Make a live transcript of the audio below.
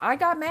I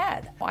got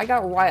mad. I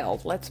got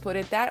riled, let's put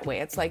it that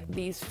way. It's like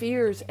these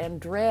fears and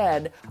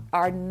dread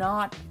are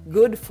not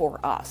good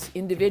for us,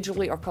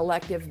 individually or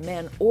collective,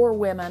 men or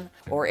women,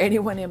 or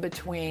anyone in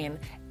between.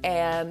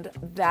 And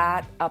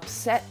that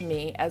upset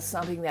me as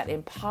something that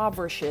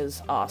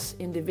impoverishes us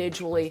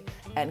individually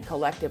and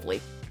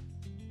collectively.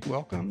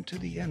 Welcome to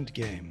The End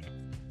Game,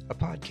 a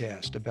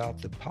podcast about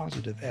the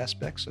positive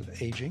aspects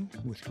of aging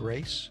with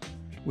grace,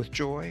 with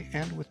joy,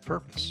 and with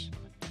purpose.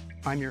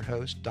 I'm your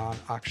host, Don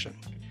Akshin.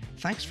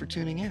 Thanks for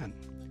tuning in.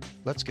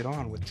 Let's get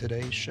on with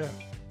today's show.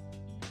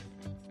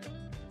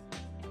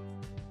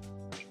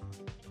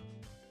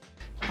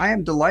 I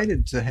am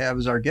delighted to have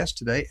as our guest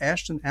today,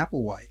 Ashton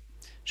Applewhite.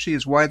 She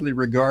is widely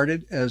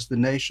regarded as the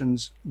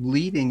nation's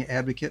leading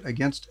advocate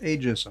against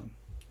ageism.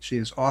 She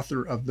is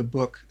author of the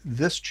book,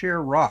 This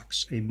Chair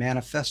Rocks, a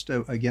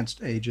Manifesto Against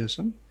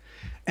Ageism.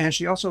 And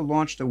she also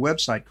launched a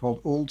website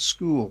called Old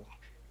School,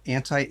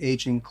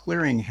 Anti-Aging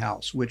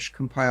Clearinghouse, which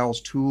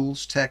compiles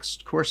tools,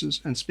 texts, courses,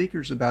 and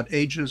speakers about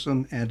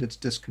ageism and its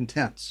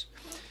discontents.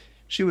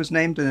 She was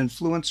named an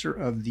Influencer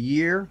of the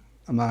Year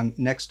among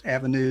Next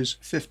Avenue's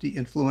 50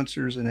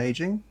 Influencers in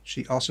Aging.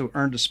 She also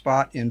earned a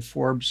spot in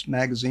Forbes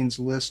magazine's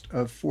list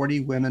of 40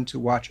 women to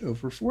watch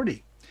over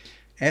 40.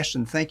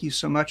 Ashton, thank you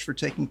so much for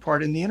taking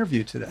part in the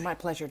interview today. My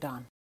pleasure,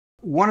 Don.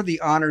 One of the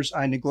honors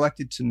I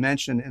neglected to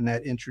mention in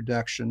that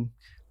introduction,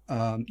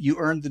 you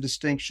earned the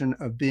distinction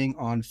of being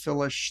on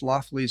Phyllis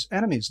Schlafly's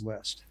enemies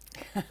list.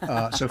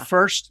 So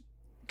first,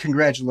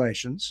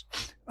 congratulations.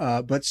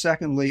 But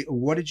secondly,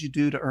 what did you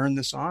do to earn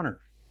this honor?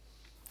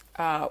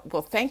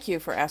 Well, thank you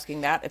for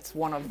asking that. It's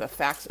one of the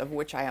facts of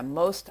which I am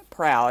most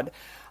proud.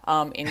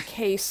 In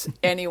case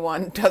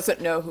anyone doesn't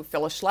know who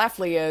Phyllis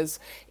Schlafly is,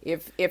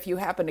 if you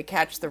happen to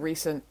catch the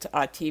recent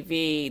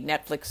TV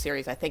Netflix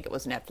series, I think it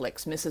was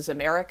Netflix, Mrs.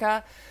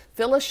 America,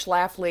 Phyllis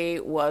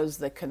Schlafly was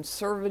the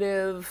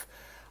conservative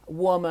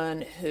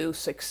woman who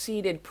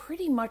succeeded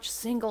pretty much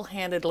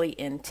single-handedly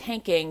in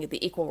tanking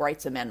the Equal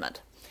Rights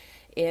Amendment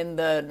in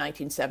the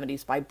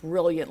 1970s by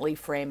brilliantly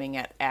framing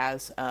it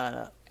as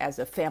a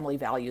family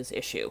values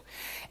issue.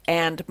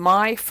 And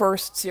my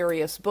first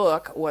serious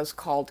book was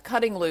called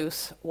Cutting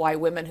Loose: Why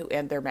Women Who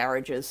End Their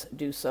Marriages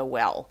Do So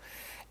Well.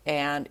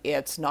 And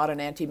it's not an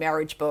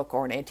anti-marriage book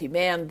or an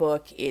anti-man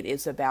book. It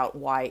is about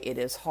why it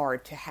is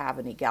hard to have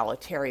an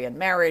egalitarian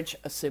marriage,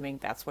 assuming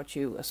that's what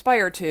you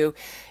aspire to,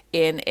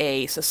 in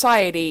a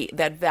society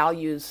that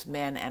values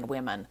men and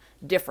women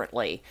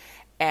differently.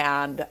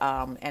 And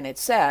it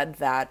said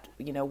that,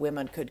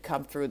 women could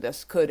come through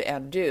this, could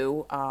and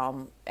do,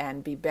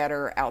 and be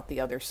better out the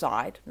other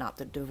side. Not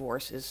that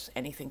divorce is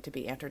anything to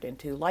be entered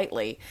into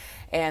lightly.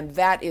 And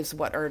that is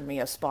what earned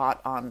me a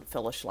spot on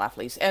Phyllis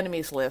Schlafly's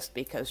enemies list,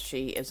 because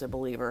she is a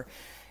believer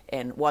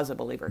and was a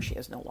believer, she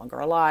is no longer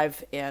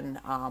alive, in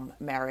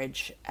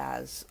marriage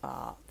as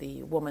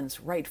the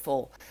woman's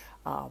rightful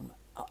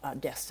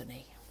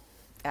destiny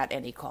at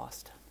any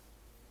cost.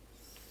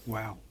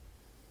 Wow.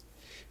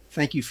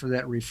 Thank you for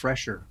that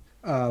refresher.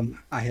 I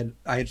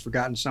had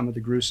forgotten some of the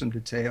gruesome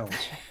details.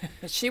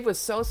 She was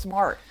so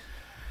smart.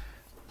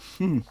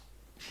 You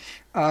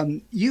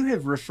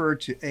have referred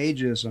to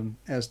ageism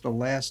as the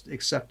last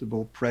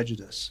acceptable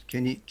prejudice.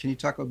 Can you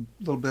talk a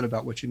little bit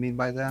about what you mean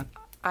by that?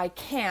 I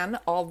can,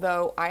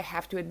 although I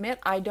have to admit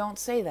I don't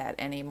say that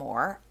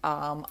anymore.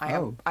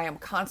 I am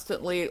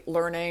constantly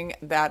learning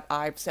that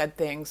I've said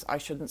things I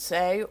shouldn't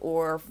say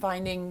or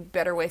finding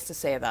better ways to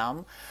say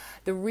them.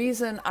 The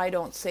reason I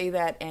don't say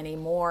that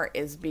anymore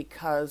is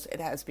because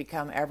it has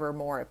become ever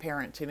more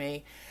apparent to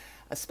me,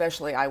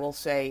 especially I will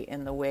say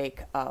in the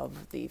wake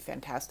of the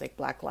fantastic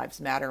Black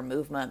Lives Matter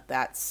movement,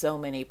 that so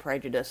many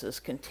prejudices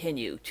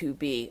continue to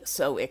be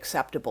so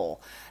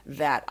acceptable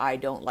that I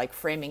don't like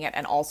framing it.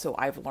 And also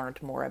I've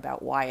learned more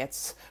about why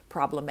it's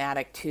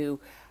problematic to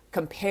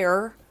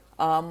compare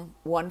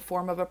one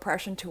form of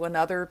oppression to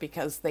another,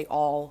 because they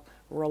all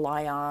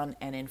rely on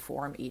and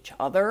inform each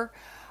other.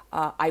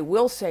 I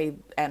will say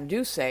and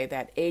do say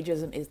that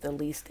ageism is the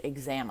least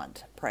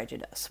examined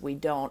prejudice. We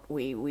don't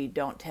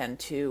tend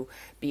to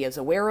be as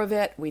aware of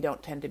it. We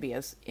don't tend to be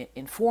as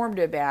informed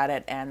about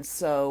it. And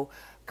so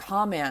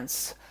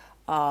comments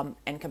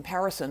and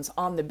comparisons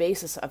on the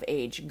basis of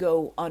age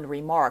go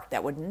unremarked.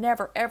 That would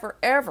never, ever,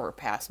 ever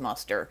pass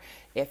muster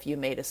if you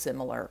made a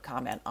similar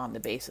comment on the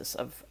basis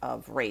of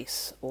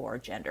race or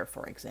gender,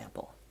 for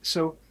example.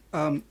 So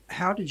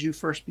how did you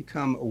first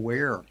become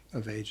aware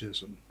of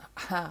ageism?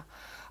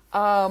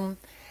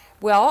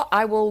 Well,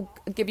 I will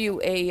give you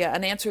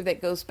an answer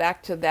that goes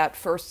back to that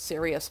first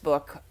serious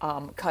book,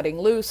 Cutting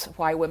Loose: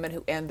 Why Women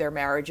Who End Their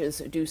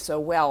Marriages Do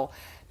So Well.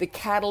 The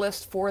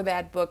catalyst for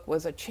that book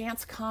was a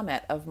chance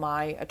comment of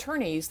my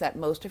attorney's that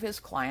most of his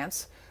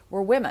clients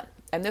were women.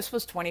 And this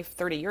was 20,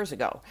 30 years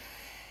ago.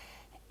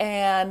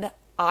 And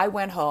I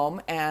went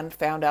home and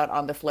found out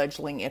on the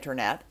fledgling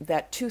internet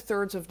that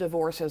 2/3 of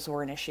divorces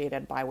were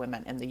initiated by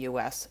women in the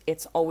U.S.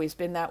 It's always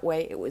been that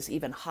way. It was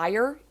even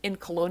higher in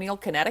colonial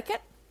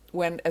Connecticut.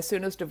 as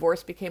soon as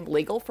divorce became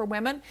legal for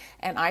women,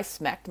 and I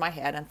smacked my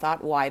head and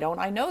thought, why don't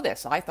I know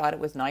this? I thought it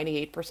was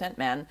 98%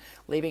 men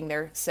leaving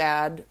their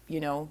sad,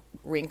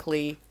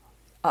 wrinkly,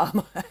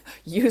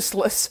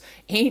 useless,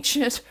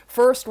 ancient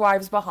first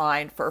wives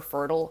behind for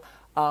fertile,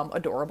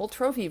 adorable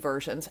trophy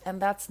versions,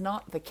 and that's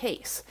not the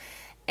case.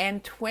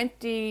 And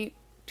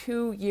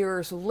 22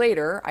 years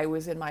later, I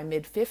was in my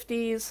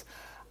mid-50s.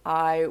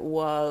 I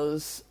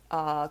was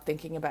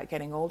thinking about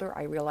getting older.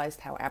 I realized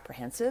how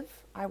apprehensive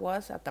I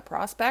was at the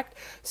prospect.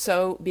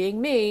 So,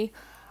 being me,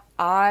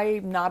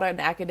 I'm not an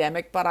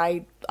academic, but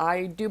I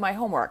do my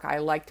homework. I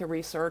like to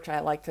research.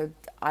 I like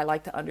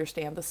to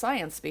understand the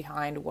science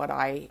behind what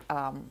I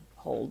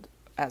hold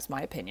as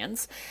my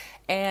opinions.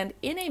 And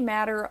in a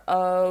matter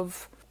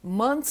of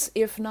months,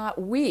 if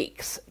not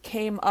weeks,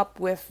 came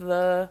up with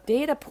the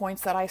data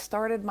points that I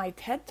started my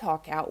TED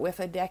Talk out with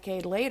a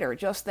decade later.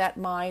 Just that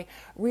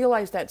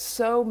realized that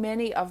so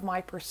many of my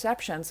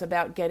perceptions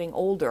about getting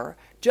older,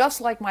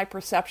 just like my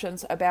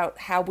perceptions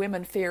about how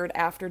women fared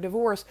after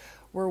divorce,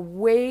 were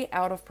way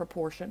out of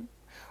proportion,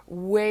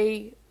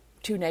 way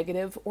too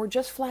negative, or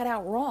just flat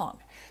out wrong.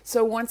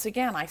 So once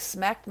again, I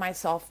smacked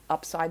myself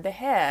upside the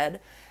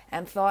head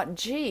and thought,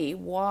 gee,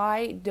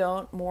 why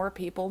don't more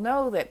people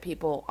know that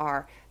people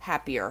are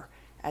happier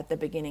at the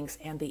beginnings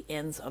and the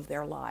ends of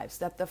their lives,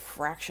 that the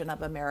fraction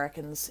of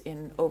Americans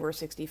in over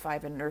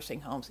 65 in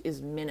nursing homes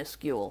is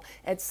minuscule,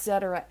 et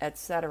cetera, et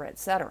cetera, et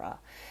cetera.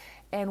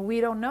 And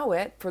we don't know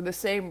it for the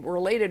same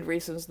related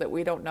reasons that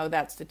we don't know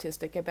that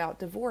statistic about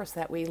divorce,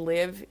 that we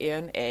live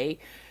in a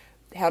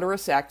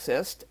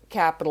heterosexist,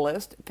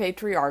 capitalist,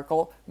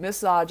 patriarchal,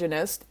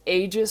 misogynist,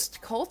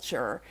 ageist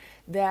culture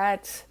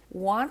that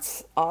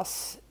wants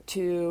us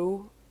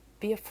to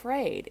be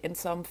afraid in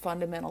some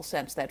fundamental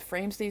sense, that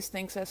frames these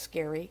things as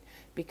scary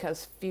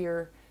because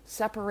fear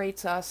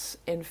separates us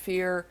and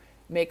fear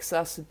makes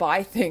us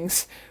buy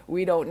things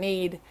we don't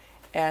need.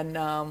 And,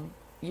 and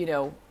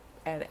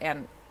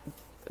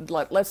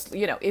let's,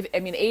 if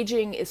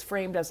aging is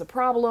framed as a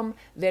problem,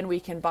 then we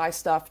can buy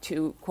stuff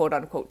to quote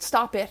unquote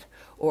stop it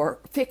or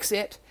fix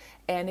it.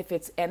 And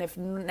if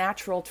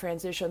natural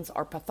transitions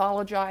are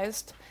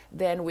pathologized,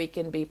 then we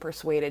can be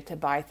persuaded to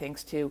buy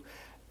things to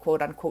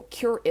quote unquote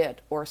cure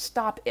it or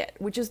stop it,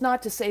 which is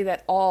not to say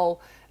that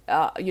all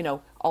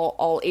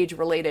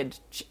age-related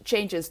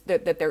changes,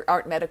 that there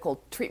aren't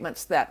medical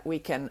treatments that we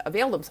can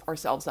avail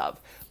ourselves of.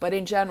 But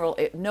in general,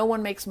 no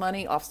one makes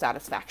money off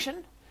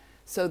satisfaction.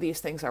 So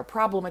these things are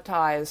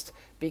problematized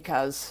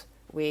because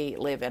we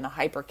live in a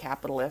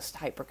hyper-capitalist,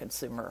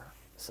 hyper-consumer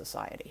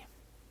society.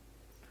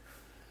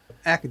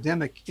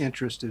 Academic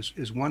interest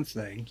is one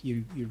thing.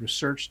 You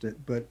researched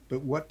it, but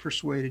what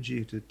persuaded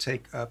you to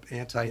take up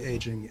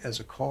anti-aging as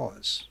a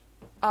cause?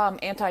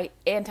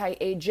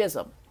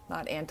 Anti-ageism,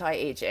 not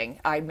anti-aging.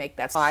 I make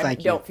that. I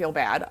don't feel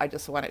bad. I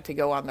just want it to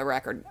go on the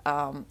record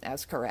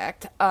as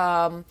correct.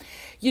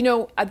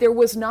 There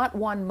was not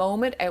one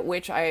moment at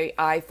which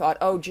I thought,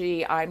 oh,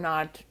 gee, I'm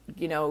not,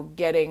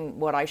 getting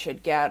what I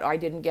should get. I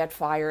didn't get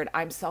fired.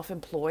 I'm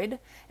self-employed,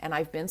 and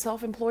I've been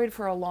self-employed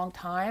for a long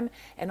time.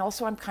 And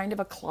also, I'm kind of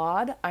a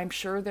clod. I'm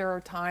sure there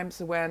are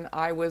times when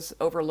I was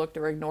overlooked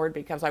or ignored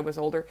because I was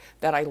older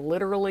that I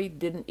literally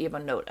didn't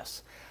even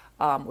notice.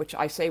 Which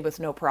I say with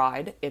no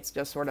pride. It's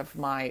just sort of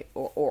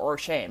or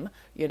shame.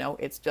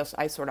 It's just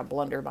I sort of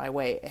blunder my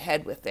way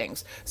ahead with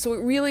things. So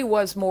it really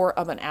was more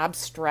of an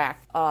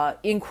abstract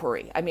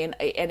inquiry. I mean,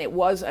 and it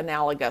was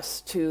analogous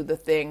to the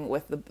thing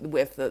with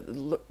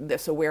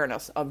this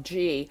awareness of,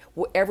 gee,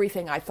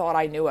 everything I thought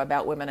I knew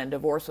about women and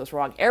divorce was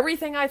wrong.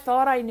 Everything I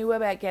thought I knew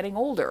about getting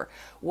older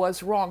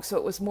was wrong. So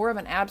it was more of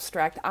an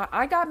abstract.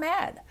 I got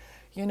mad.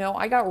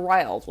 I got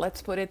riled.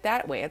 Let's put it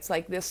that way. It's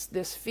like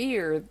this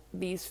fear,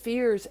 these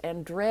fears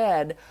and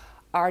dread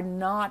are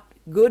not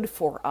good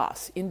for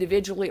us,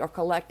 individually or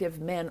collective,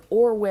 men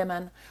or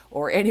women,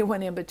 or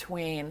anyone in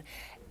between.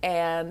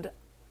 And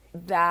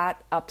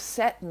that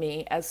upset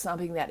me as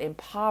something that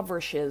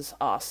impoverishes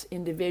us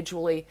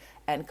individually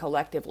and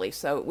collectively.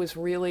 So it was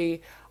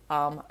really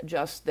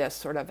just this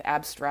sort of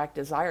abstract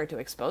desire to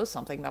expose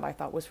something that I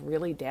thought was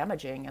really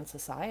damaging in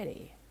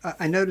society.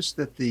 I noticed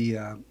that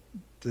the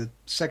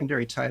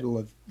secondary title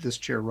of This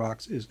Chair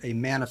Rocks is a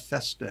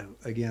manifesto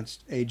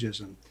against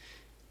ageism.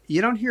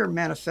 You don't hear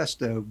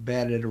manifesto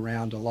batted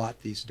around a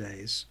lot these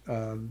days.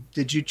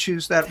 Did you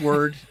choose that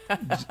word?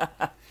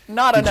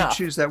 Not enough. Did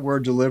you choose that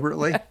word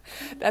deliberately?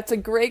 That's a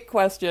great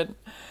question.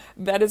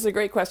 That is a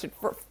great question.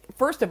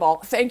 First of all,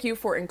 thank you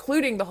for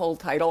including the whole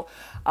title.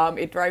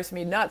 It drives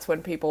me nuts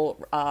when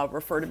people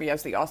refer to me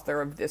as the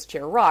author of This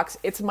Chair Rocks.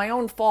 It's my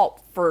own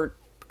fault for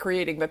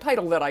creating the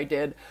title that I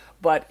did,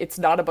 but it's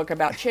not a book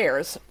about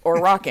chairs or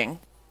rocking.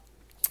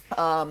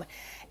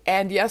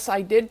 And yes,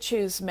 I did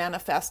choose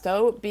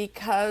manifesto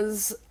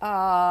because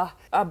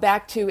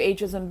back to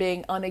ageism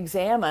being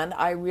unexamined,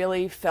 I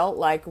really felt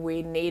like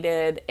we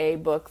needed a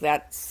book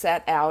that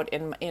set out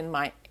in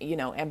my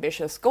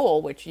ambitious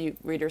goal, which you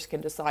readers can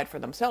decide for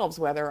themselves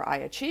whether I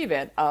achieve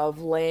it, of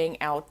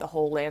laying out the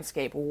whole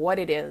landscape, what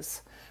it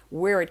is,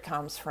 where it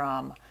comes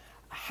from,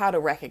 how to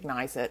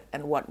recognize it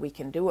and what we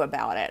can do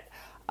about it.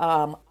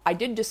 I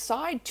did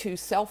decide to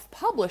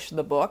self-publish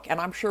the book,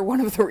 and I'm sure one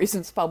of the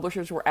reasons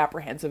publishers were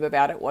apprehensive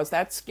about it was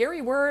that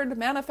scary word,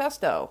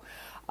 manifesto.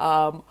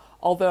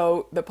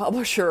 Although the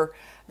publisher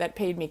that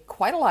paid me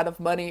quite a lot of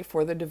money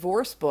for the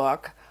divorce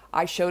book,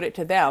 I showed it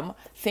to them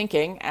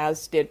thinking,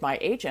 as did my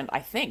agent, I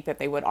think that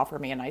they would offer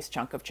me a nice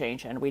chunk of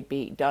change and we'd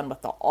be done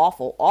with the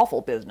awful,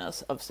 awful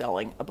business of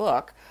selling a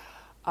book.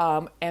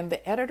 And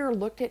the editor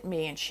looked at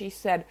me and she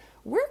said,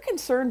 "We're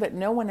concerned that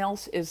no one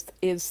else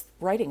is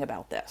writing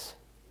about this."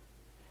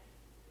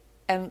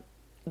 And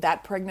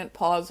that pregnant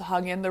pause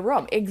hung in the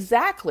room.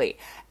 Exactly.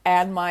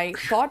 And my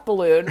thought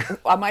balloon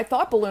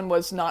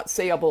was not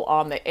sayable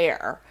on the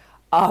air.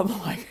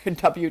 Like,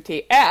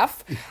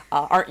 WTF,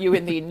 aren't you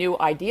in the new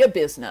idea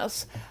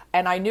business?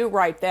 And I knew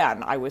right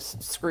then I was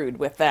screwed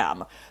with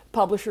them.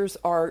 Publishers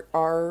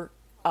are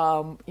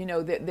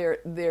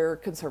they're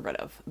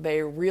conservative.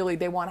 They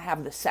want to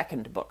have the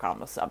second book on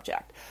the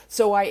subject.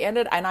 So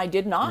I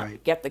did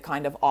not get the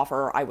kind of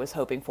offer I was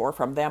hoping for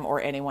from them or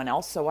anyone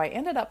else. So I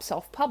ended up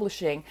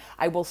self-publishing,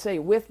 I will say,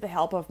 with the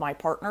help of my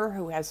partner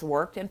who has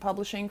worked in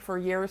publishing for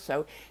years.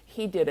 So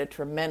he did a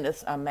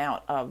tremendous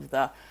amount of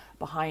the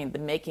behind the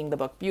making the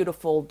book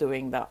beautiful,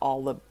 doing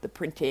all the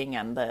printing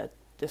and the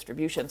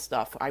distribution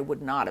stuff. I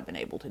would not have been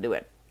able to do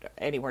it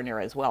anywhere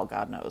near as well,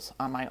 God knows,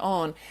 on my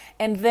own.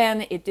 And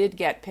then it did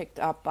get picked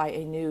up by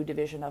a new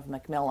division of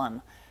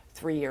Macmillan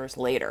 3 years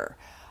later.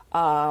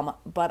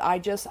 But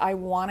I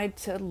wanted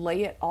to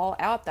lay it all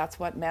out. That's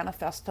what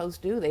manifestos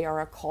do. They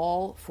are a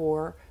call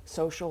for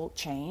social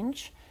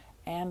change,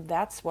 and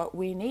that's what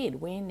we need.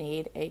 We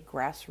need a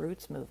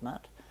grassroots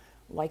movement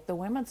like the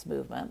women's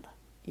movement,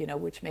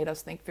 which made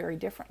us think very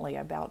differently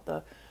about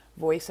the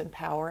voice and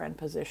power and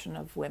position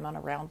of women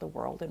around the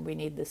world. And we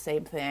need the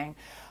same thing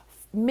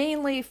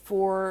mainly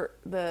for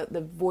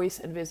the voice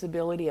and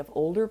visibility of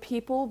older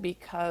people,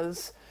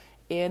 because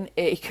in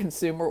a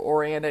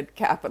consumer-oriented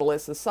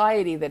capitalist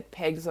society that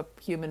pegs a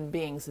human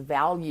being's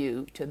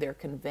value to their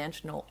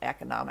conventional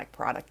economic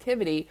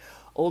productivity,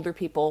 older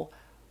people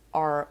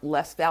are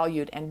less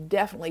valued and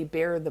definitely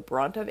bear the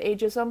brunt of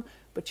ageism,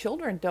 but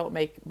children don't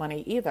make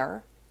money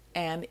either.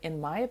 And in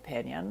my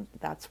opinion,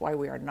 that's why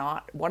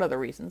one of the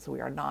reasons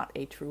we are not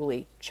a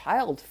truly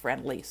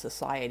child-friendly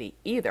society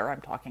either.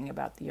 I'm talking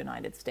about the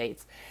United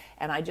States.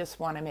 And I just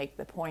want to make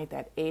the point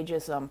that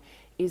ageism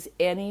is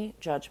any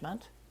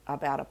judgment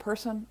about a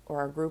person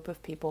or a group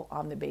of people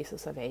on the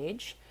basis of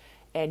age.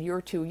 And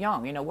you're too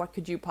young. What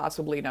could you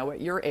possibly know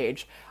at your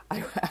age?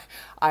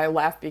 I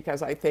laugh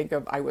because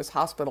I was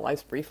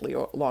hospitalized briefly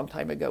a long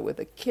time ago with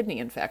a kidney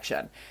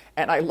infection.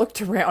 And I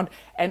looked around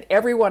and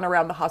everyone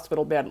around the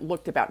hospital bed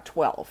looked about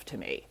 12 to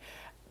me.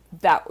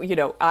 That,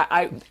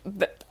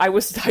 I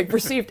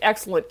received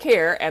excellent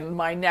care, and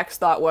my next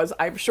thought was,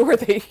 I'm sure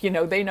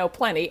they know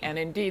plenty, and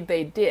indeed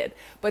they did.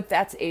 But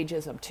that's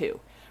ageism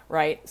too,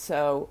 right?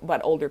 So,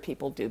 but older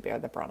people do bear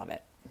the brunt of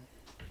it.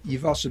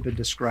 You've also been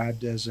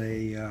described as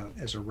a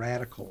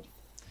radical,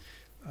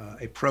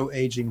 a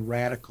pro-aging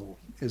radical.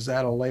 Is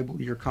that a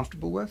label you're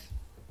comfortable with?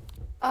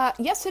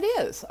 Yes, it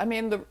is. I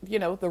mean, the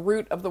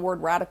root of the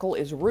word radical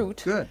is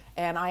root. Good.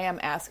 And I am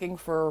asking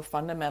for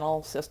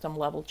fundamental system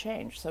level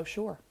change. So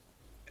sure.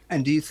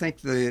 And do you think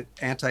the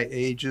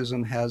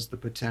anti-ageism has the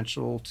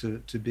potential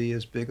to be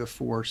as big a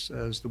force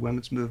as the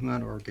women's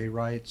movement or gay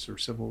rights or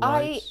civil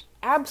rights?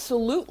 I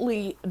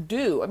absolutely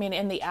do. I mean,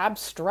 in the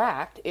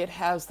abstract, it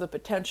has the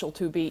potential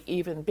to be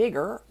even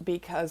bigger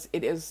because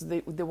it is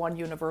the one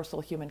universal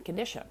human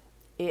condition.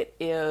 It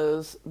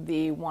is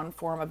the one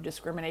form of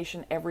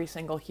discrimination every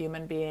single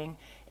human being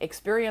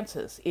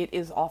experiences. It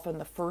is often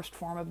the first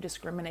form of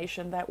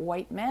discrimination that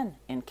white men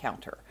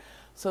encounter.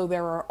 So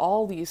there are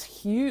all these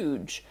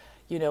huge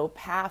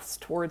paths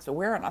towards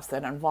awareness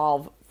that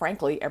involve,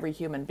 frankly, every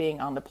human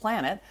being on the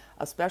planet,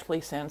 especially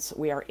since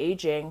we are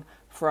aging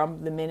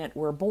from the minute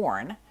we're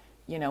born.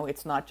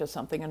 It's not just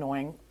something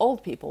annoying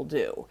old people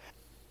do.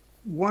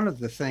 One of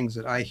the things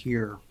that I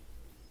hear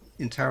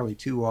entirely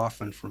too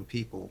often from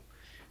people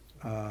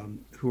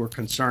who are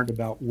concerned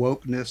about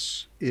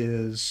wokeness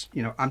is,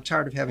 I'm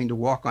tired of having to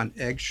walk on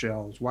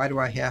eggshells. Why do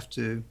I have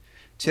to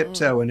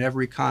tiptoe in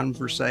every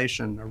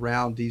conversation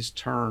around these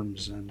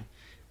terms? And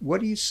what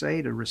do you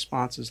say to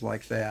responses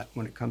like that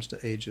when it comes to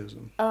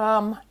ageism?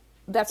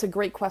 That's a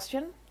great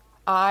question.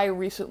 I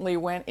recently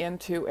went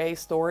into a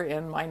store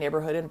in my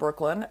neighborhood in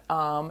Brooklyn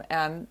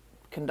and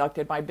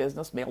conducted my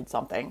business, mailed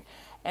something,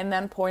 and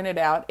then pointed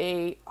out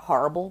a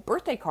horrible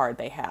birthday card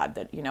they had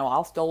that,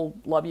 I'll still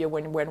love you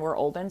when we're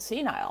old and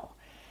senile.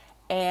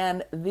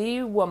 And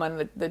the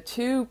woman, the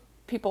two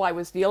people I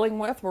was dealing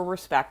with were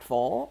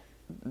respectful.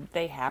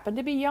 They happened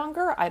to be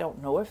younger. I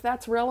don't know if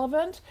that's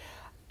relevant.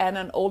 And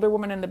an older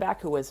woman in the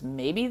back who was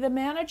maybe the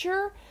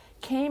manager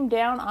came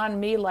down on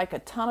me like a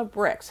ton of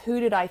bricks. Who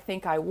did I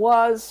think I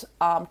was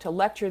to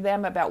lecture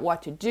them about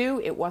what to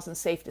do? It wasn't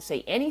safe to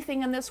say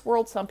anything in this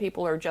world. Some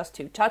people are just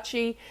too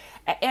touchy.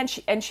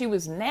 And she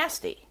was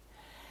nasty.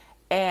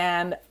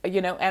 And,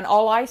 and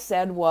all I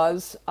said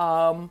was,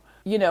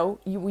 you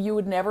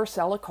would never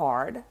sell a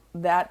card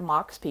that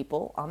mocks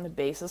people on the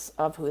basis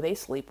of who they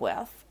sleep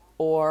with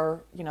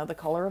or, the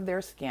color of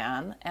their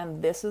skin,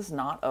 and this is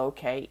not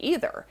okay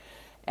either.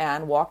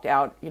 And walked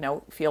out,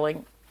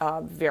 feeling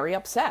very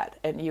upset.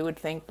 And you would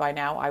think by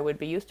now I would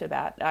be used to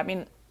that. I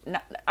mean,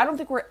 I don't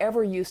think we're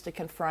ever used to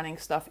confronting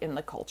stuff in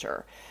the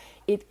culture.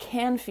 It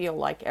can feel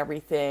like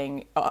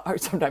everything, or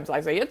sometimes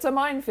I say it's a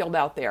minefield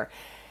out there.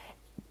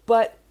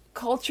 But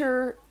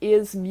culture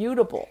is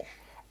mutable.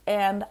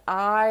 And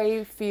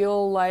I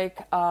feel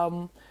like,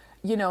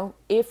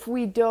 if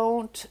we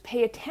don't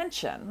pay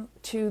attention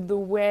to the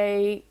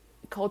way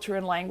culture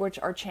and language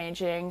are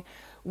changing,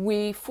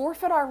 we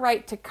forfeit our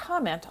right to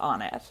comment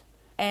on it.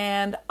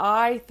 And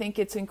I think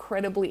it's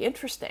incredibly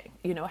interesting,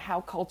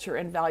 how culture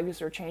and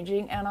values are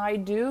changing. And I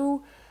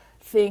do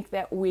think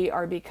that we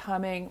are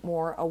becoming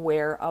more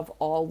aware of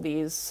all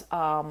these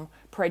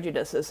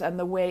prejudices and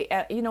the way,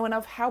 and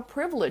of how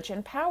privilege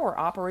and power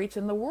operates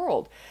in the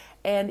world.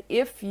 And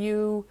if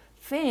you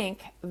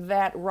think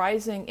that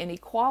rising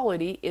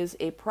inequality is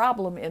a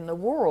problem in the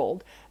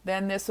world,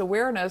 then this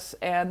awareness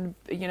and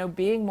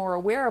being more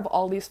aware of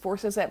all these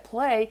forces at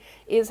play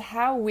is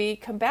how we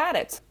combat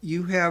it.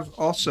 You have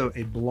also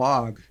a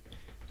blog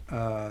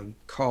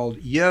called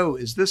Yo,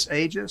 Is This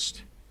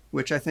Ageist?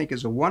 Which I think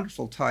is a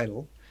wonderful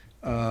title.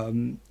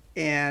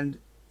 And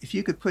if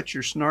you could put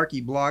your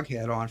snarky blog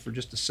hat on for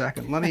just a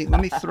second, let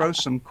me throw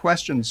some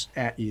questions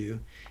at you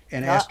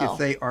and ask if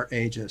they are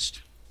ageist.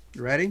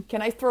 You ready?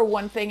 Can I throw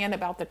one thing in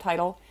about the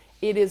title?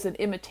 It is an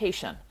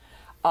imitation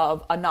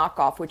of a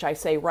knockoff, which I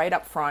say right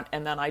up front,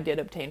 and then I did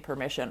obtain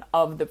permission,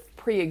 of the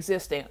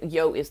pre-existing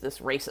Yo, Is This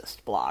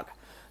Racist blog.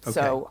 Okay.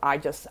 So I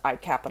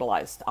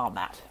capitalized on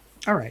that.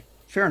 All right,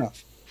 fair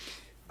enough.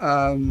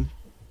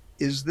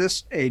 Is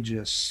this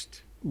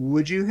ageist?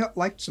 Would you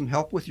like some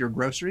help with your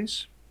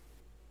groceries?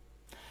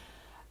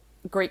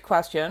 Great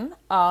question.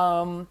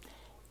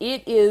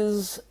 It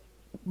is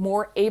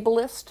more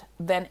ableist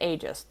than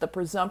ageist. The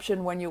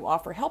presumption when you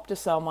offer help to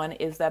someone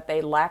is that they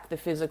lack the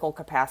physical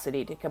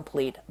capacity to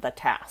complete the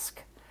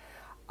task.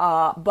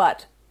 So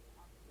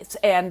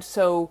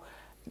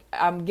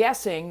I'm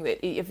guessing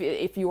that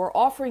if you are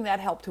offering that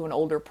help to an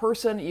older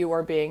person, you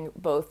are being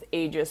both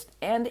ageist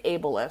and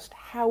ableist.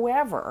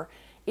 However,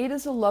 it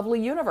is a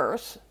lovely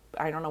universe.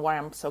 I don't know why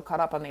I'm so caught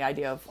up on the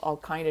idea of a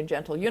kind and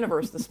gentle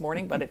universe this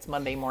morning, but it's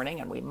Monday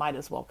morning and we might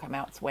as well come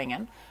out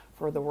swinging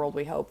for the world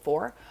we hope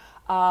for.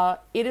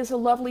 It is a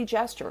lovely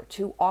gesture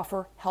to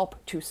offer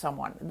help to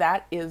someone.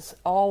 That is,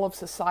 all of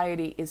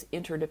society is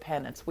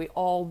interdependence. We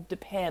all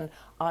depend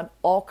on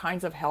all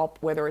kinds of help,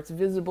 whether it's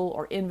visible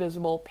or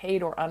invisible,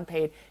 paid or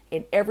unpaid,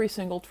 in every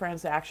single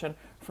transaction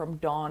from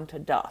dawn to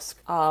dusk.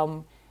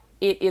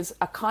 It is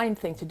a kind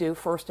thing to do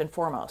first and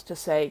foremost, to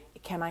say,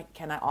 can I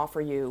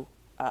offer you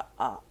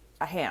a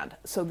hand?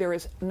 So there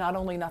is not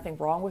only nothing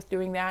wrong with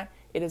doing that,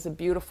 it is a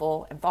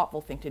beautiful and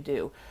thoughtful thing to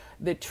do.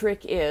 The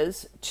trick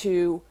is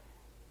to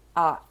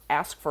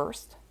ask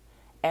first,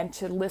 and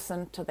to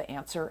listen to the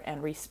answer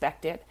and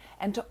respect it,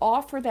 and to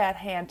offer that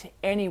hand to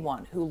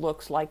anyone who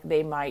looks like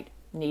they might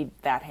need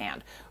that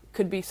hand.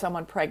 Could be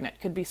someone pregnant,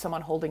 could be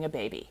someone holding a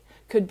baby,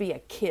 could be a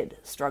kid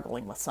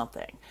struggling with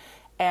something.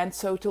 And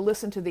so to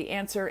listen to the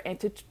answer and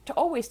to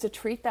always to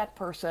treat that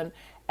person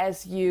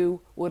as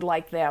you would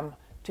like them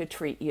to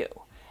treat you.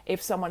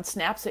 If someone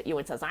snaps at you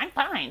and says, I'm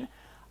fine,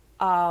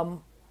 I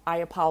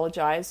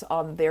apologize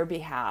on their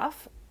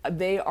behalf.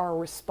 They are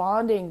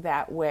responding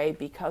that way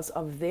because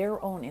of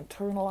their own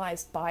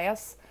internalized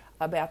bias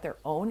about their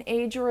own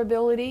age or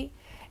ability,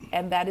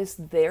 and that is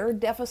their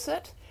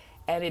deficit.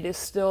 And it is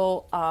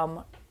still,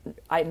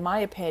 in my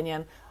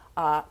opinion,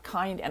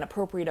 kind and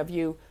appropriate of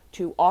you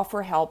to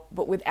offer help,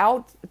 but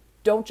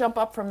don't jump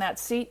up from that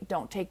seat,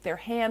 don't take their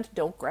hand,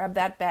 don't grab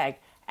that bag.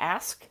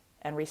 Ask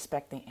and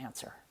respect the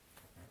answer.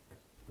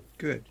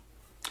 Good.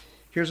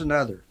 Here's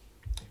another.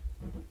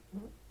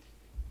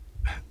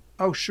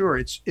 Oh, sure,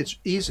 it's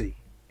easy.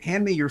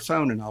 Hand me your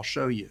phone and I'll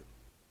show you.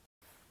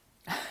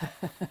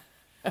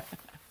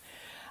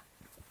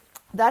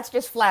 That's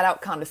just flat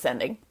out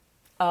condescending.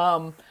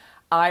 I'm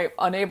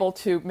unable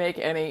to make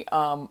any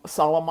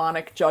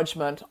Solomonic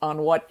judgment on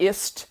what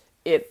it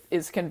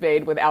is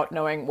conveyed without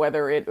knowing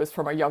whether it was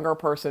from a younger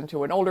person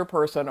to an older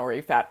person, or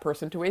a fat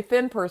person to a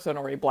thin person,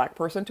 or a black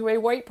person to a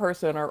white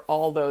person, or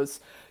all those,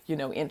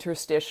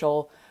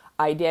 interstitial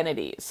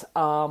identities.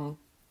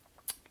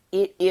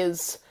 It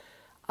is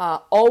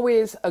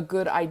always a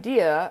good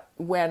idea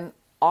when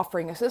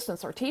offering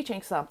assistance or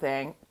teaching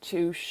something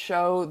to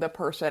show the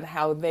person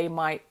how they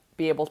might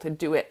be able to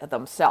do it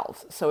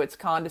themselves. So it's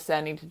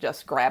condescending to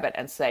just grab it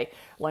and say,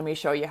 let me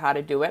show you how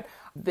to do it.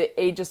 The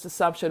ageist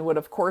assumption would,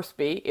 of course,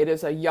 be it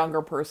is a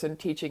younger person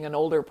teaching an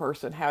older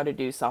person how to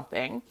do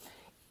something.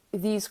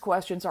 These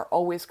questions are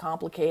always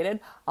complicated.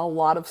 A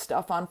lot of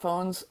stuff on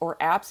phones or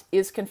apps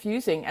is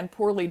confusing and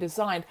poorly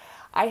designed.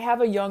 I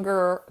have a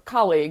younger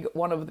colleague,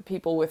 one of the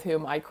people with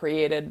whom I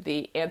created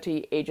the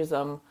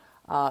anti-ageism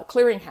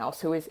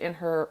clearinghouse, who is in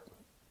her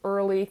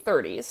early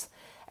 30s.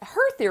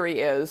 Her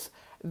theory is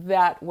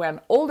that when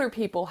older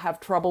people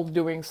have trouble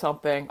doing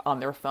something on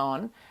their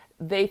phone,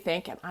 they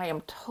think, and I am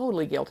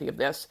totally guilty of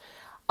this,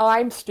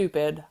 I'm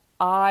stupid.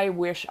 I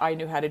wish I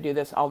knew how to do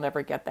this. I'll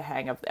never get the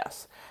hang of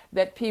this.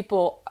 That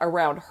people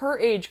around her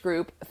age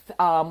group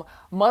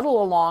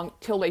muddle along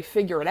till they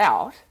figure it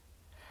out,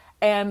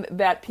 and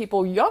that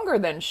people younger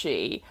than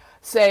she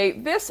say,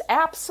 this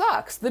app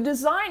sucks, the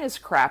design is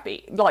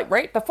crappy. Like,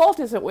 right? The fault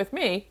isn't with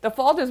me, the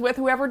fault is with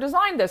whoever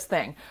designed this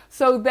thing.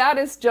 So that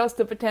is just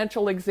a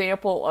potential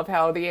example of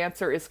how the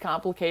answer is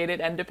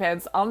complicated and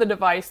depends on the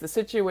device, the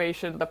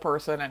situation, the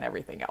person, and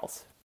everything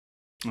else.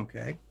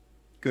 Okay,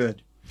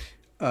 good.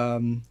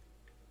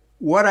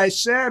 What I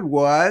said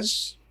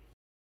was,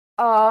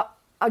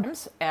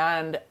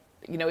 and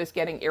is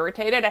getting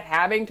irritated at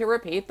having to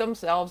repeat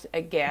themselves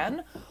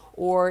again,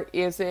 or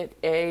is it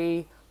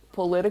a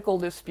political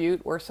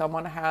dispute where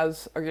someone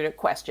has, or a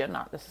question,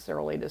 not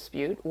necessarily a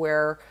dispute,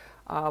 where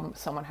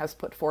someone has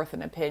put forth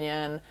an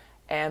opinion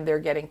and they're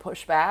getting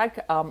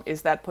pushback?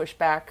 Is that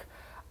pushback,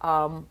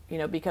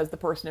 because the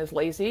person is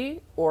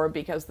lazy or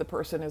because the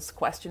person is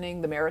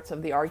questioning the merits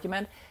of the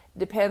argument?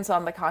 Depends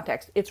on the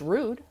context. It's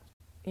rude,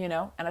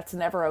 and it's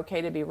never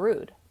okay to be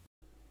rude.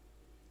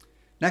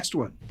 Next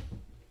one.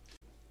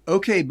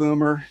 Okay,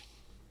 Boomer.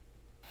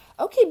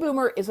 Okay,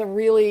 Boomer is a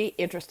really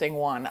interesting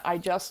one. I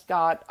just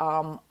got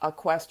a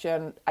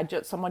question.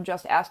 Someone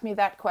just asked me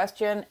that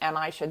question, and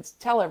I should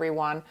tell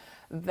everyone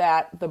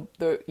that the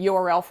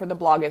URL for the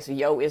blog is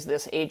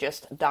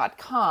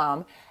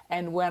yoisthisageist.com.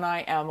 And when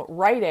I am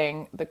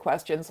writing the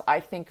questions, I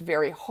think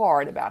very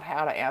hard about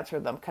how to answer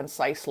them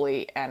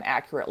concisely and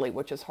accurately,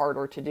 which is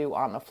harder to do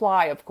on the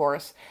fly, of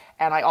course.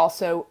 And I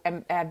also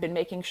have been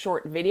making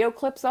short video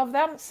clips of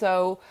them,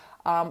 so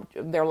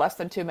they're less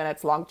than 2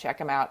 minutes long. Check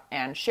them out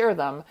and share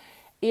them.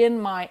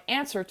 In my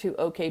answer to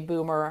OK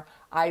Boomer,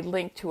 I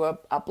link to a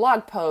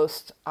blog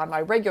post on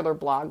my regular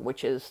blog,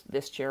 which is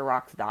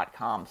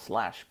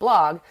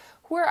thischairrocks.com/blog,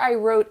 where I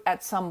wrote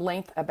at some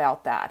length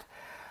about that.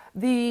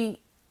 The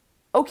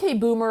OK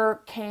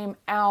Boomer came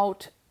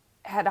out,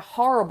 had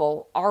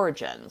horrible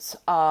origins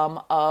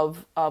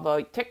of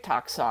a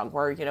TikTok song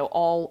where,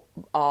 all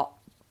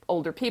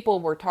older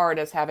people were tarred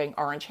as having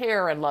orange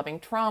hair and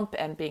loving Trump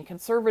and being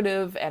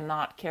conservative and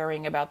not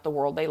caring about the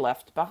world they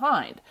left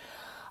behind.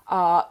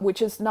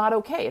 Which is not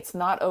okay. It's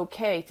not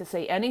okay to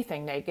say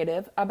anything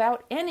negative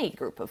about any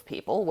group of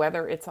people,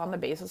 whether it's on the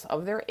basis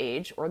of their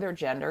age or their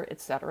gender,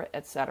 etc.,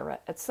 etc.,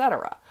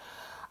 etc.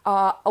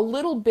 A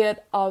little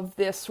bit of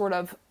this sort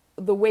of,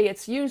 the way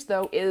it's used,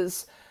 though,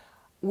 is,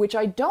 which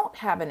I don't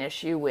have an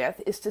issue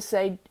with, is to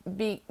say,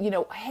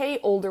 hey,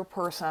 older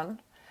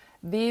person,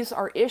 these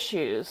are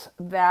issues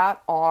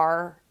that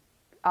are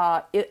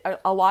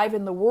alive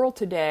in the world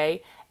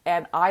today,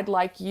 and I'd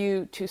like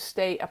you to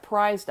stay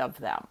apprised of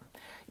them.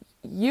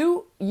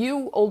 You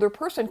older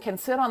person can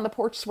sit on the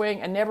porch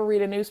swing and never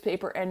read a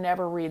newspaper and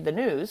never read the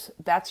news.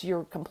 That's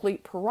your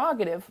complete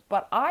prerogative.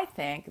 But I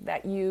think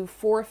that you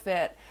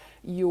forfeit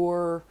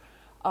your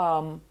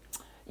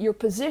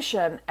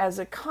position as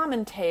a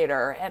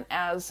commentator and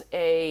as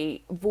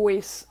a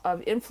voice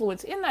of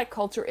influence in that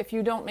culture if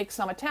you don't make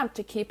some attempt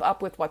to keep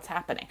up with what's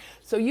happening.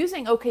 So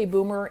using OK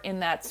Boomer in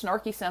that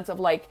snarky sense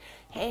of like,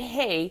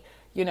 hey,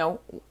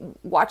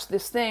 watch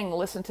this thing,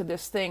 listen to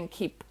this thing,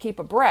 keep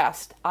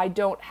abreast, I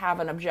don't have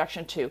an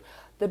objection to.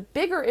 The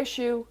bigger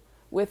issue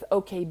with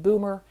OK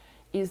Boomer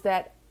is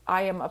that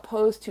I am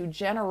opposed to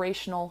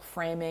generational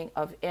framing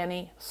of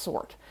any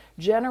sort.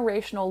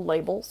 Generational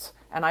labels,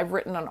 and I've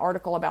written an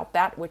article about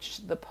that,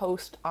 which the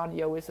post on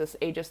Yo Is This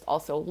Ageist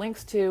also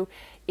links to,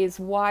 is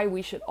why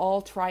we should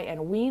all try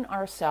and wean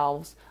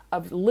ourselves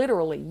of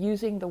literally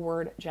using the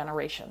word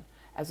generation.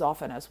 As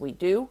often as we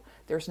do,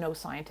 there's no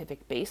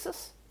scientific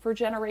basis for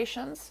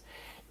generations.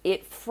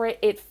 It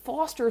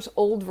fosters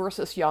old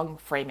versus young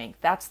framing.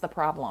 That's the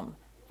problem,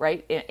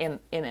 right? In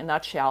a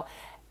nutshell,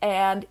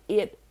 and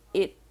it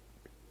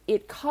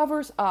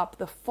covers up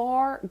the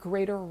far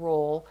greater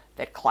role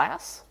that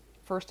class,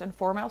 first and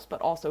foremost,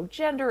 but also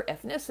gender,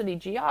 ethnicity,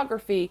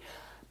 geography,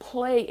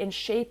 play in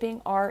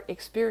shaping our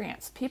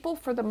experience. People,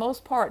 for the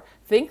most part,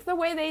 think the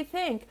way they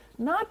think,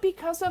 not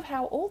because of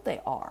how old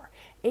they are.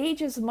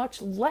 Age is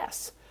much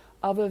less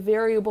of a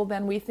variable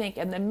than we think.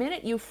 And the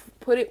minute you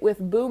put it with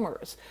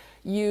boomers,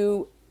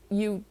 you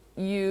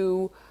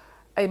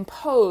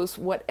impose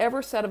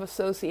whatever set of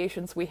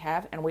associations we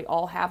have, and we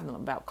all have them,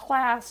 about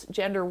class,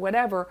 gender,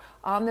 whatever,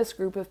 on this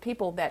group of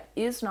people that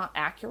is not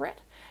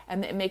accurate.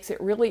 And it makes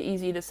it really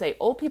easy to say,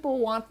 old people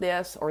want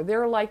this, or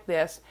they're like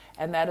this,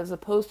 and that is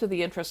opposed to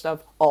the interest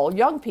of all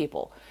young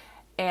people,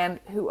 and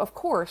who, of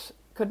course,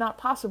 could not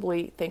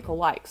possibly think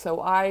alike. So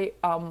I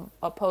am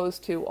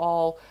opposed to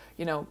all,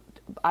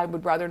 I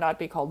would rather not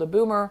be called a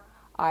boomer.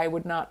 I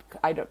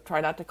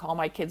try not to call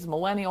my kids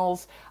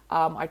millennials.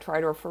 I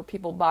try to refer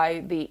people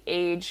by the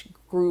age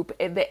group,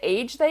 the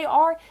age they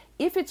are,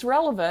 if it's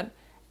relevant,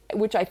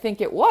 which I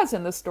think it was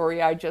in the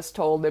story I just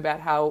told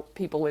about how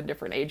people in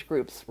different age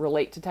groups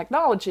relate to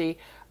technology,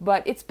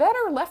 but it's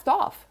better left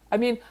off. I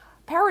mean,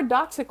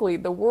 paradoxically,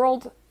 the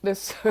world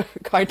this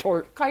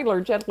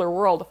kinder, gentler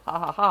world, ha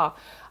ha ha,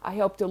 I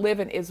hope to live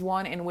in is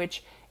one in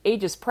which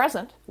age is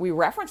present. We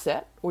reference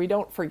it. We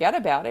don't forget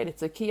about it.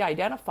 It's a key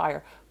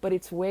identifier, but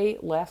it's way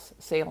less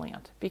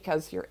salient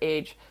because your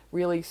age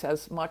really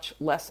says much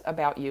less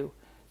about you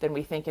than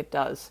we think it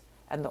does.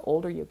 And the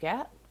older you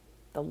get,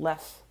 the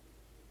less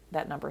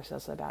that number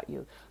says about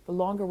you. The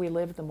longer we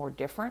live, the more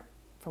different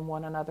from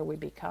one another we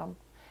become,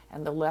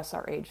 and the less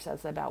our age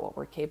says about what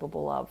we're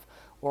capable of,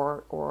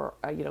 or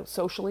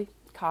socially,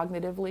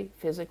 cognitively,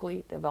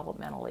 physically,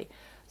 developmentally.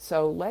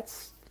 So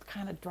let's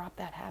kind of drop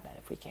that habit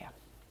if we can.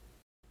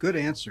 Good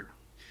answer.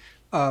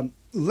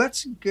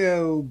 Let's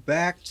go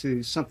back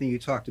to something you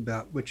talked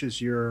about, which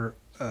is your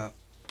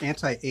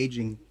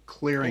anti-aging Ageism,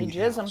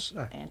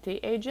 clearinghouse.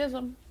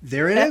 anti-ageism.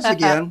 There it is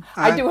again.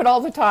 I do it all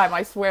the time,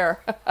 I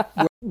swear.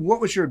 What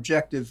was your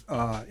objective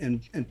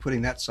in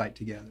putting that site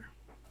together?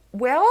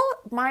 Well,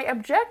 my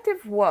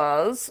objective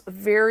was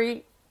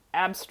very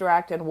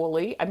abstract and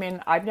woolly. I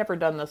mean, I've never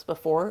done this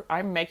before.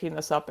 I'm making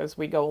this up as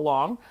we go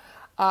along.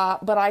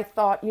 But I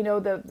thought,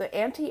 the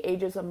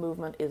anti-ageism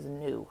movement is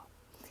new.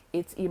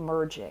 It's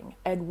emerging.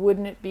 And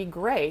wouldn't it be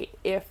great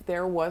if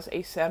there was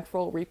a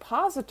central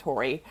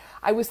repository?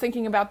 I was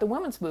thinking about the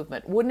women's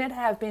movement. Wouldn't it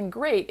have been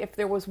great if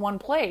there was one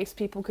place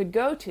people could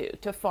go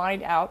to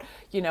find out,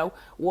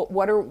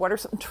 what are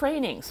some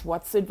trainings?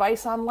 What's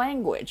advice on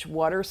language?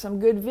 What are some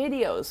good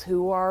videos?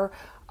 Who are,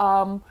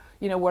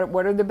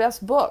 what are the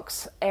best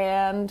books?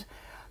 And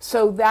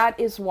so that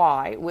is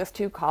why, with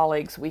two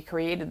colleagues, we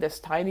created this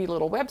tiny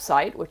little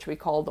website, which we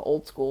called the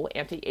Old School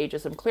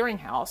Anti-Ageism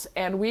Clearinghouse.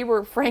 And we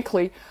were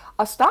frankly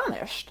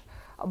astonished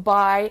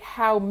by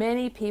how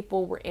many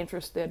people were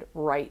interested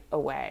right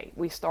away.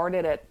 We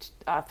started it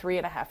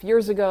 3.5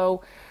 years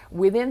ago.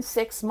 Within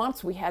 6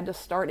 months, we had to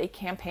start a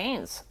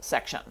campaigns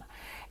section.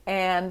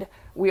 And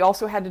we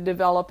also had to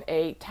develop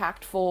a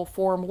tactful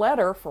form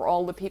letter for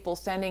all the people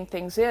sending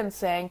things in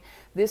saying,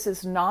 this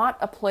is not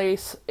a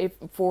place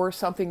for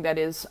something that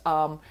is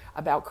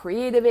about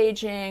creative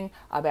aging,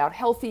 about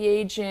healthy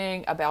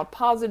aging, about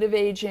positive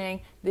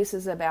aging. This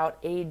is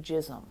about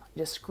ageism,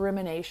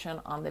 discrimination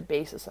on the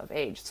basis of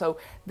age. So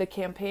the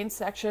campaign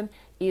section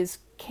is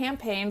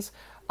campaigns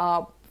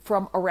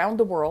from around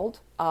the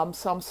world,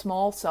 some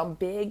small, some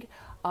big,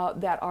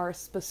 that are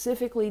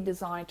specifically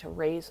designed to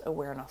raise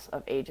awareness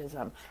of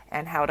ageism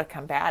and how to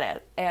combat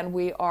it. And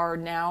we are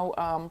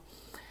now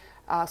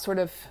sort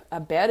of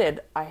embedded.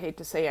 I hate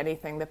to say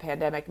anything, the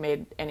pandemic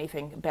made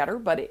anything better,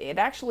 but it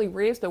actually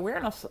raised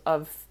awareness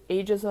of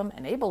ageism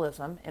and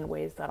ableism in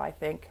ways that I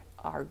think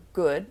are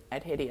good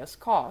at hideous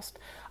cost.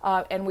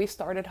 And we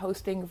started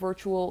hosting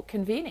virtual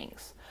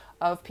convenings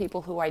of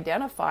people who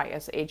identify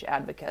as age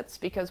advocates,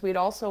 because we'd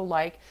also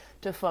like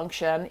to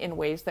function in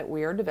ways that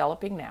we are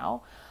developing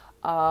now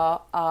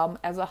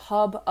as a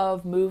hub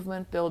of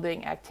movement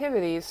building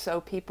activities,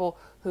 so people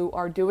who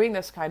are doing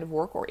this kind of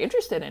work or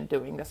interested in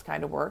doing this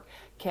kind of work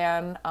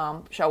can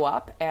show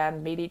up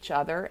and meet each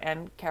other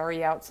and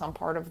carry out some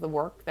part of the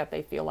work that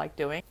they feel like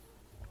doing.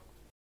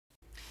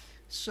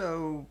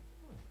 So,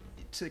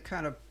 to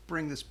kind of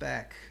bring this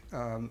back,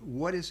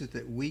 what is it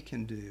that we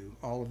can do,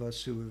 all of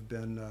us who have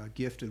been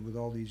gifted with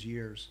all these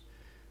years,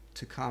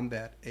 to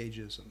combat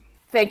ageism?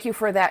 Thank you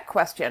for that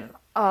question.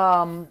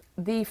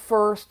 The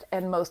first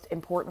and most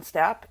important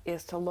step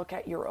is to look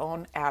at your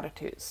own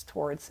attitudes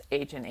towards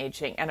age and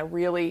aging. And a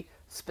really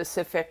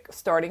specific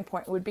starting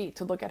point would be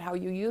to look at how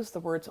you use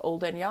the words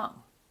old and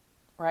young,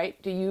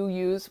 right? Do you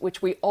use,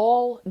 which we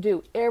all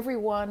do,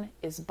 everyone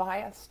is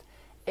biased,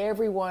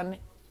 everyone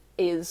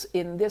is,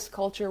 in this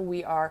culture,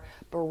 we are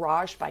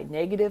barraged by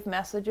negative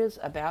messages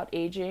about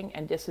aging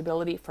and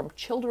disability from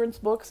children's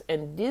books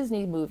and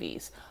Disney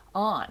movies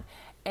on.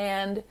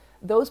 And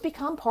those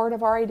become part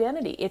of our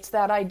identity. It's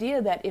that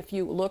idea that if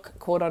you look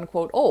quote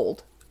unquote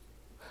old,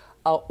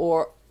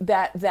 or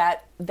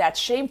that's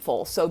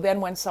shameful. So then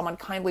when someone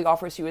kindly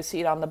offers you a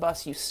seat on the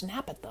bus, you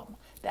snap at them.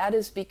 That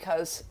is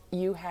because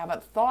you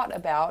haven't thought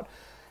about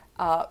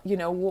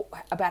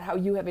about how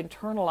you have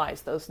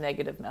internalized those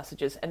negative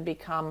messages and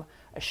become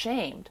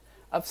ashamed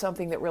of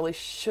something that really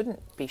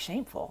shouldn't be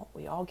shameful.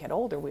 We all get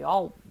older. We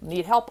all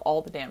need help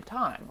all the damn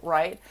time,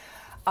 right?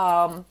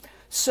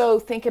 So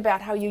think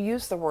about how you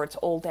use the words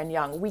old and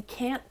young. We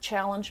can't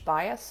challenge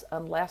bias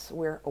unless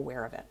we're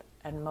aware of it.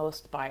 And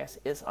most bias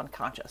is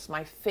unconscious.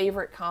 My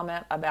favorite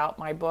comment about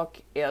my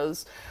book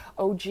is,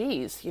 oh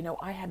geez,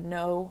 I had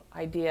no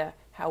idea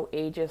how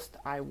ageist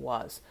I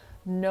was.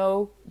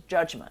 No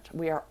judgment.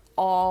 We are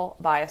all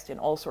biased in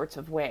all sorts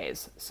of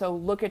ways. So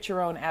look at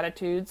your own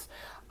attitudes.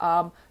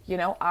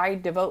 I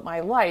devote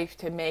my life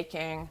to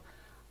making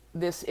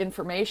this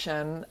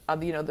information,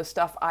 the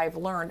stuff I've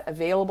learned,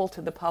 available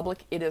to the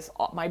public.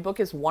 My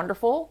book is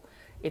wonderful.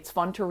 It's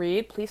fun to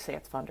read. Please say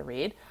it's fun to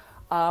read.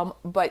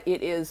 But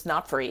it is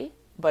not free,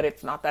 but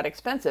it's not that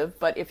expensive.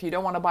 But if you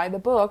don't want to buy the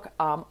book,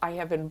 I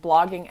have been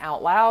blogging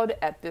out loud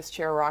at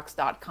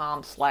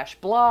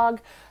thischairrocks.com/blog.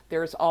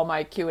 There's all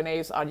my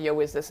Q&As on Yo,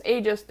 Is This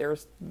Ageist?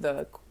 There's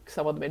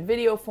some of them in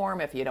video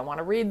form if you don't want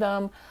to read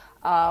them.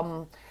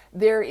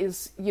 There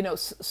is,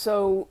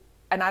 so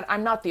and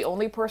I'm not the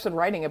only person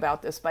writing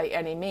about this by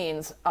any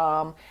means,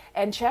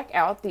 and check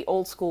out the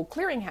Old School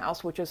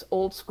Clearinghouse, which is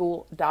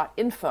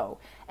oldschool.info,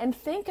 and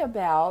think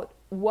about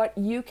what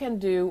you can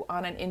do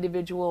on an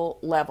individual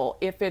level.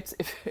 If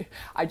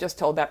I just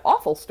told that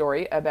awful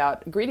story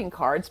about greeting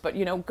cards, but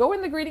go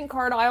in the greeting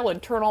card aisle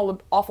and turn all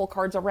the awful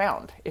cards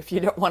around if you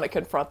don't want to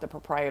confront the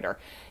proprietor.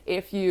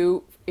 If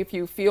you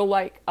feel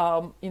like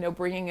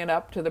bringing it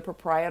up to the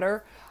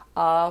proprietor,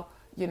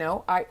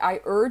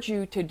 I urge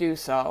you to do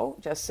so.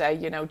 Just say,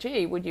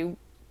 gee, would you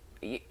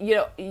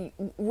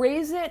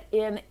raise it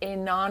in a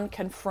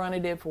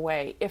non-confrontative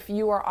way. If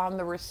you are on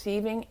the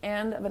receiving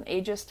end of an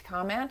ageist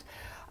comment,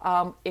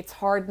 it's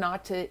hard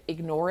not to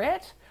ignore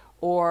it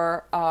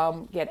or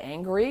get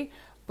angry.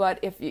 But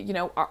if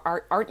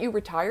aren't you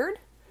retired?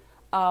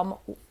 A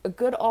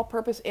good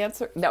all-purpose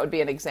answer, that would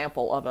be an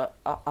example of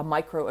a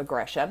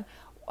microaggression.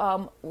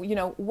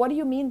 What do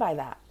you mean by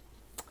that?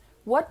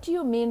 What do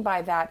you mean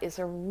by that is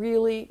a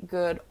really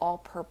good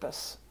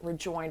all-purpose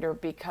rejoinder,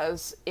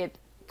 because it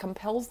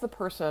compels the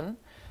person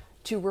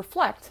to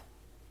reflect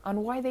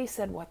on why they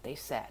said what they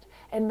said.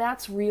 And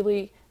that's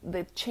really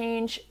the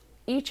change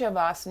each of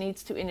us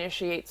needs to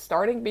initiate,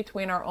 starting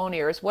between our own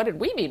ears. What did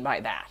we mean by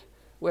that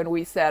when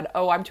we said,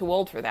 oh, I'm too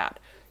old for that?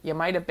 You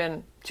might have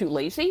been too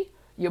lazy.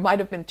 You might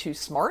have been too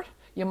smart.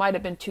 You might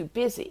have been too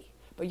busy.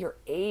 But your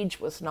age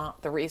was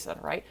not the reason,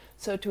 right?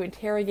 So to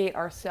interrogate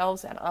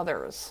ourselves and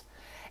others.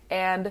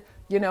 And,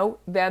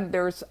 then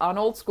there's, on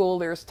Old School,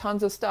 there's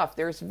tons of stuff.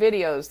 There's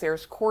videos,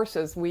 there's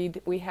courses.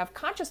 We have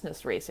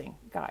consciousness raising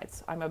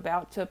guides. I'm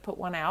about to put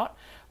one out.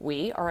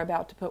 We are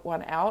about to put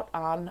one out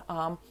on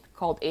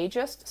called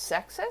Ageist,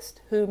 Sexist,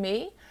 Who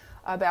Me,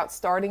 about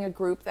starting a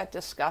group that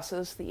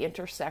discusses the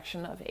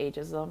intersection of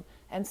ageism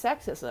and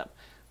sexism.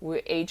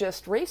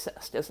 Ageist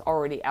Racist is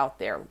already out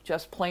there.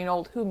 Just plain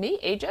old Who Me,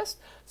 Ageist.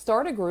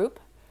 Start a group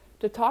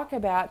to talk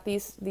about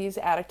these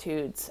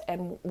attitudes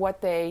and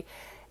what they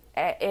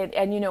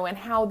and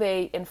how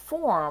they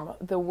inform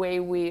the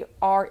way we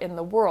are in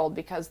the world,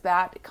 because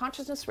that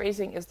consciousness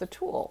raising is the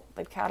tool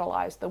that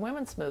catalyzed the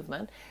women's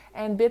movement.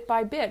 And bit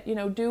by bit,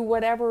 do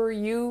whatever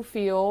you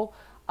feel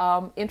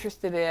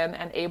interested in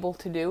and able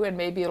to do, and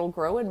maybe it'll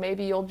grow, and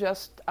maybe you'll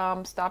just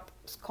stop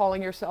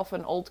calling yourself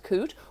an old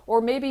coot,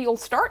 or maybe you'll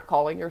start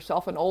calling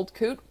yourself an old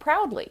coot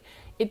proudly.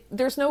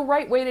 There's no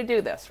right way to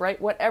do this, right?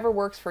 Whatever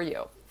works for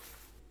you.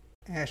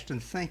 Ashton,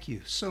 thank you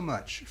so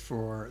much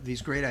for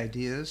these great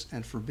ideas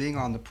and for being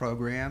on the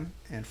program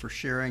and for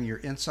sharing your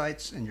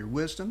insights and your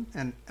wisdom.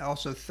 And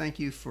also thank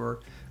you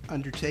for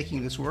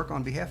undertaking this work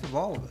on behalf of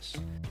all of us.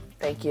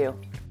 Thank you.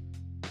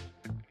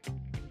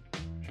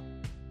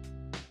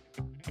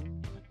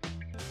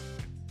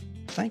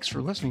 Thanks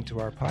for listening to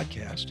our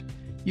podcast.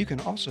 You can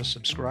also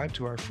subscribe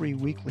to our free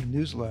weekly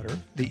newsletter,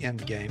 The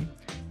Endgame,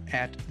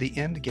 at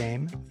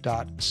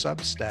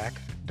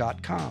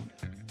theendgame.substack.com.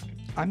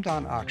 I'm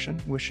Don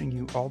Akshin, wishing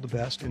you all the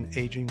best in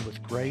aging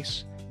with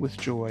grace, with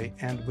joy,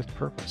 and with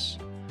purpose.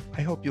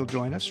 I hope you'll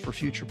join us for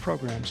future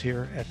programs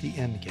here at The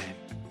Endgame.